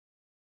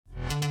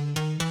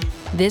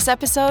This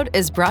episode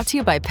is brought to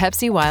you by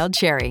Pepsi Wild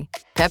Cherry.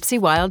 Pepsi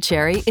Wild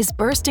Cherry is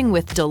bursting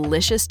with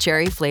delicious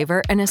cherry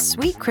flavor and a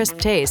sweet, crisp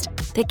taste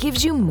that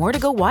gives you more to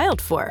go wild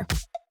for.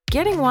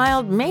 Getting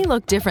wild may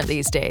look different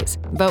these days,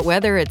 but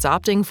whether it's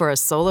opting for a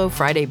solo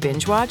Friday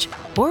binge watch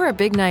or a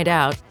big night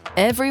out,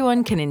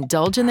 everyone can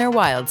indulge in their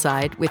wild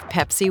side with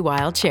Pepsi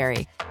Wild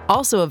Cherry.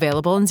 Also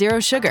available in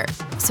Zero Sugar.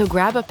 So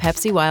grab a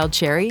Pepsi Wild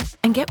Cherry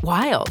and get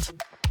wild.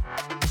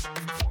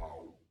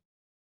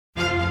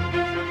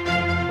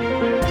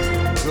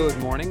 Good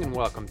morning and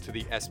welcome to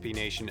the SB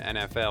Nation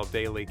NFL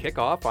Daily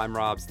Kickoff. I'm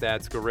Rob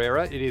Stats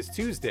Guerrera. It is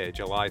Tuesday,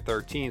 July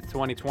 13th,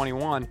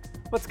 2021.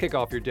 Let's kick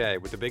off your day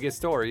with the biggest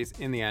stories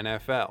in the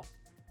NFL.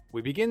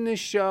 We begin this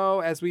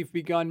show as we've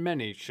begun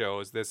many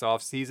shows this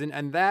offseason,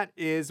 and that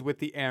is with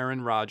the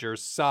Aaron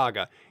Rodgers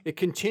saga. It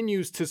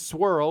continues to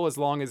swirl as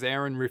long as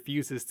Aaron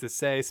refuses to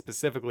say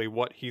specifically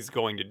what he's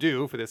going to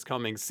do for this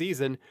coming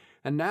season.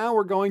 And now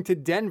we're going to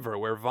Denver,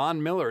 where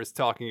Von Miller is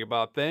talking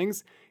about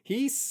things.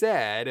 He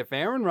said if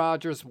Aaron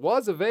Rodgers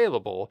was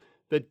available,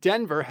 that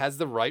Denver has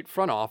the right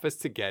front office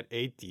to get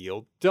a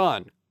deal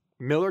done.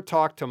 Miller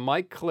talked to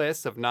Mike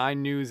Kliss of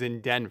 9 News in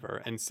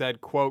Denver and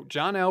said, quote,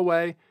 John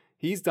Elway,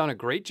 he's done a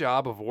great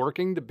job of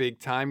working the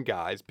big-time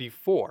guys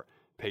before.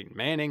 Peyton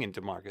Manning and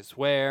DeMarcus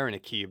Ware and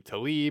Aqib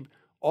Talib,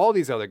 all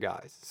these other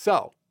guys.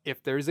 So,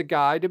 if there's a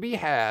guy to be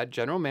had,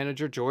 General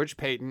Manager George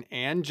Paton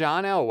and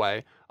John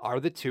Elway are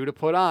the two to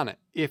put on it,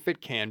 if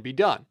it can be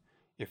done.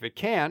 If it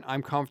can't,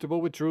 I'm comfortable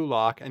with Drew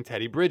Lock and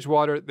Teddy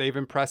Bridgewater. They've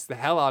impressed the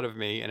hell out of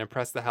me and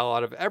impressed the hell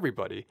out of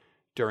everybody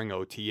during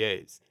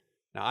OTAs.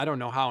 Now, I don't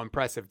know how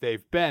impressive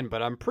they've been,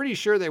 but I'm pretty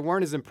sure they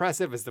weren't as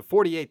impressive as the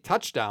 48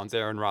 touchdowns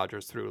Aaron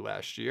Rodgers threw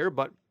last year,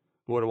 but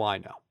what do I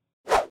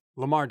know?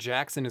 Lamar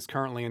Jackson is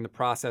currently in the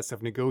process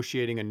of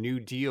negotiating a new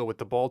deal with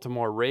the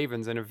Baltimore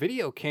Ravens, and a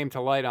video came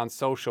to light on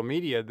social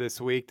media this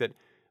week that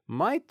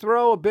might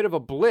throw a bit of a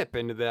blip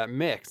into that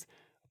mix.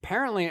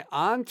 Apparently,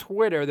 on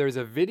Twitter, there's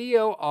a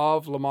video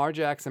of Lamar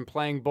Jackson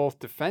playing both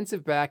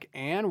defensive back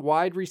and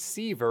wide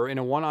receiver in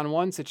a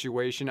one-on-one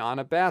situation on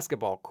a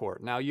basketball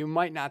court. Now, you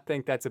might not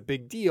think that's a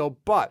big deal,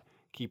 but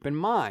keep in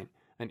mind,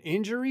 an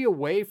injury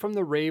away from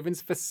the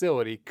Ravens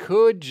facility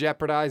could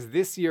jeopardize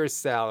this year's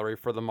salary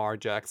for Lamar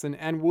Jackson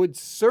and would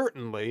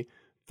certainly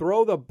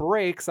throw the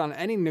brakes on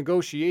any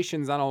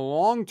negotiations on a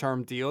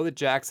long-term deal that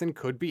Jackson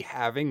could be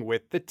having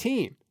with the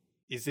team.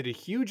 Is it a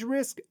huge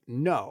risk?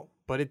 No.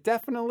 But it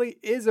definitely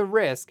is a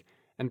risk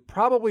and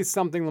probably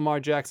something Lamar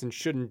Jackson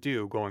shouldn't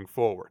do going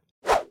forward.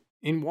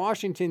 In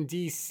Washington,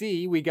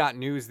 D.C., we got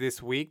news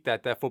this week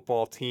that the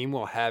football team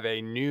will have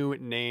a new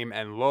name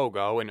and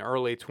logo in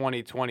early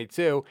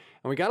 2022,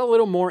 and we got a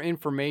little more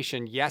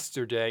information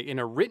yesterday in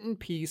a written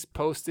piece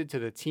posted to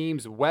the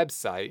team's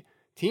website.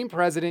 Team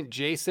president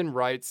Jason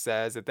Wright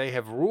says that they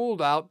have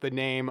ruled out the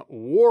name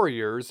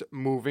Warriors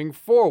moving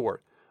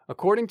forward.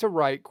 According to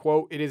Wright,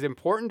 quote, it is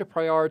important to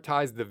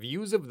prioritize the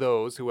views of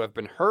those who have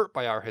been hurt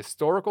by our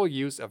historical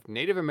use of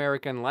Native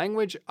American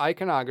language,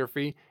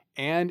 iconography,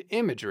 and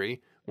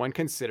imagery when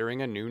considering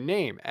a new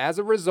name. As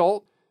a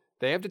result,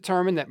 they have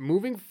determined that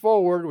moving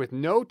forward with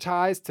no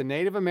ties to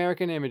Native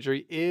American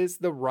imagery is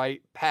the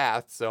right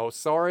path. So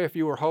sorry if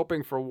you were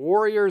hoping for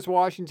Warriors,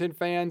 Washington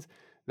fans.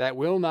 That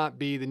will not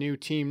be the new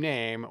team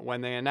name when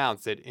they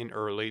announce it in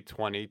early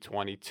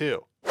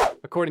 2022.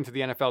 According to the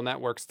NFL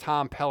Network's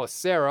Tom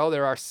Pelissero,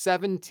 there are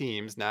 7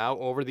 teams now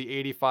over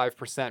the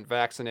 85%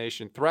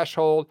 vaccination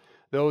threshold.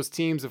 Those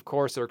teams, of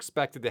course, are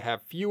expected to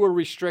have fewer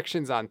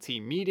restrictions on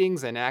team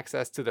meetings and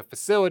access to the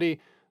facility.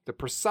 The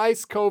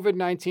precise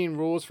COVID-19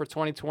 rules for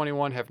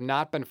 2021 have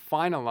not been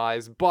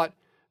finalized, but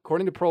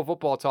according to Pro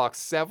Football Talk,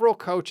 several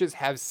coaches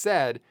have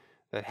said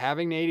that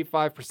having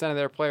 85% of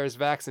their players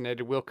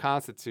vaccinated will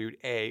constitute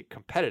a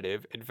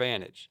competitive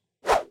advantage.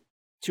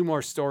 2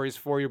 more stories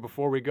for you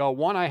before we go.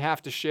 One I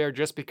have to share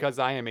just because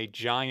I am a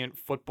giant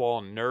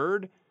football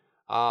nerd.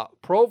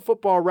 Pro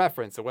Football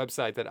Reference, a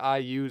website that I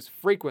use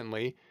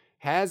frequently,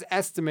 has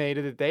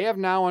estimated that they have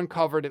now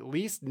uncovered at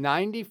least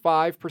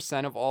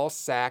 95% of all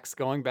sacks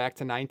going back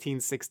to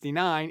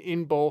 1969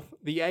 in both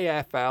the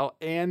AFL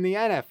and the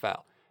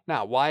NFL.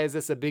 Now, why is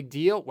this a big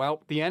deal?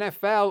 Well, the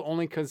NFL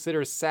only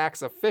considers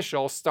sacks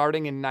official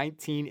starting in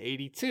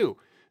 1982.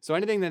 So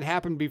anything that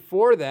happened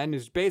before then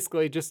is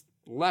basically just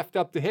left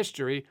up to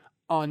history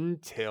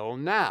until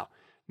now.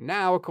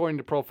 Now, according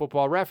to Pro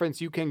Football Reference,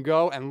 you can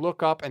go and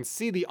look up and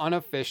see the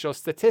unofficial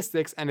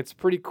statistics, and it's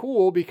pretty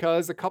cool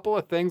because a couple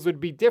of things would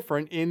be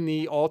different in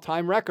the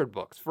all-time record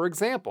books. For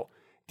example,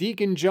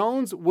 Deacon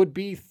Jones would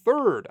be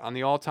 3rd on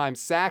the all-time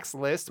sacks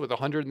list with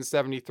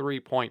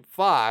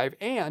 173.5,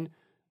 and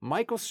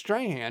Michael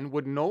Strahan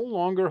would no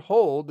longer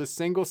hold the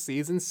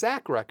single-season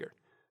sack record.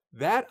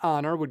 That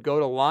honor would go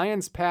to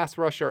Lions pass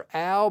rusher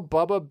Al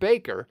Bubba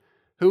Baker,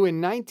 who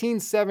in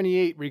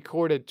 1978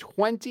 recorded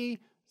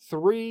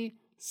 23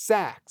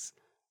 sacks,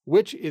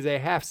 which is a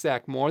half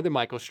sack more than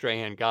Michael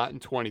Strahan got in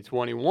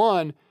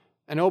 2021.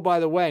 And oh, by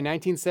the way,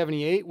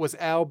 1978 was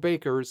Al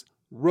Baker's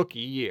rookie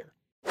year.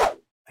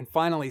 And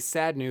finally,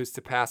 sad news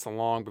to pass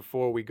along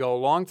before we go.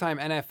 Longtime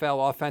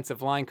NFL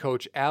offensive line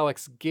coach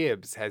Alex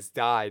Gibbs has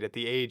died at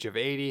the age of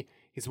 80.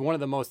 He's one of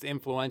the most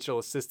influential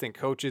assistant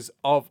coaches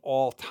of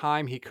all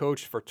time. He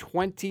coached for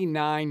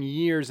 29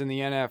 years in the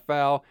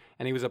NFL,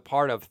 and he was a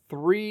part of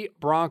 3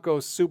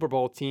 Broncos Super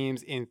Bowl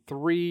teams in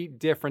 3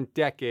 different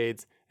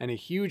decades, and a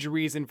huge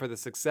reason for the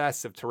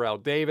success of Terrell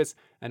Davis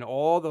and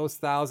all those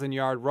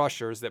 1,000-yard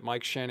rushers that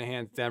Mike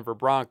Shanahan's Denver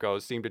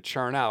Broncos seem to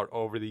churn out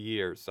over the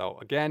years. So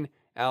again,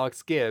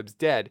 Alex Gibbs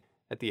dead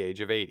at the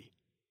age of 80.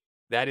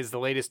 That is the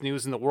latest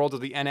news in the world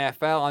of the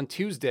NFL on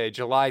Tuesday,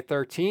 July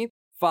 13th.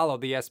 Follow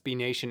the SB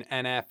Nation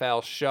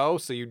NFL show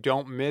so you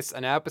don't miss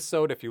an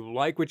episode. If you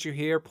like what you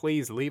hear,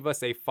 please leave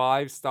us a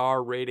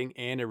 5-star rating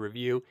and a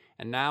review.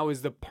 And now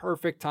is the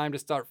perfect time to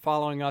start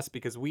following us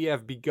because we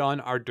have begun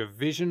our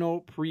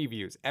divisional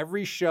previews.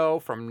 Every show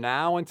from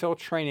now until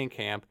training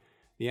camp,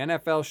 the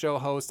NFL show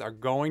hosts are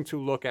going to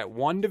look at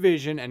one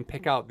division and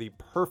pick out the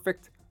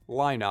perfect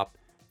lineup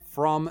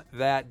from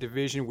that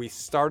division. We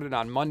started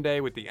on Monday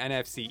with the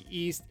NFC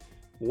East.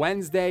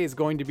 Wednesday is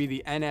going to be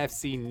the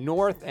NFC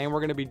North, and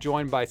we're going to be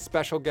joined by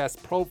special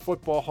guest Pro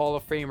Football Hall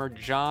of Famer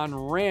John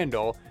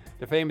Randall,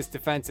 the famous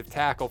defensive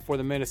tackle for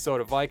the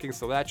Minnesota Vikings,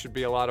 so that should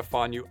be a lot of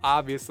fun. You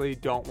obviously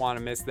don't want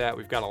to miss that.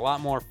 We've got a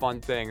lot more fun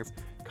things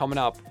coming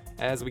up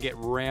as we get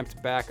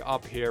ramped back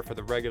up here for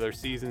the regular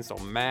season, so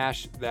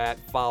mash that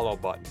follow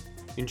button.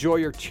 Enjoy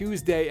your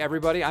Tuesday,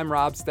 everybody. I'm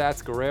Rob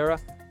Stats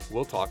Guerrera.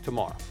 We'll talk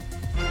tomorrow.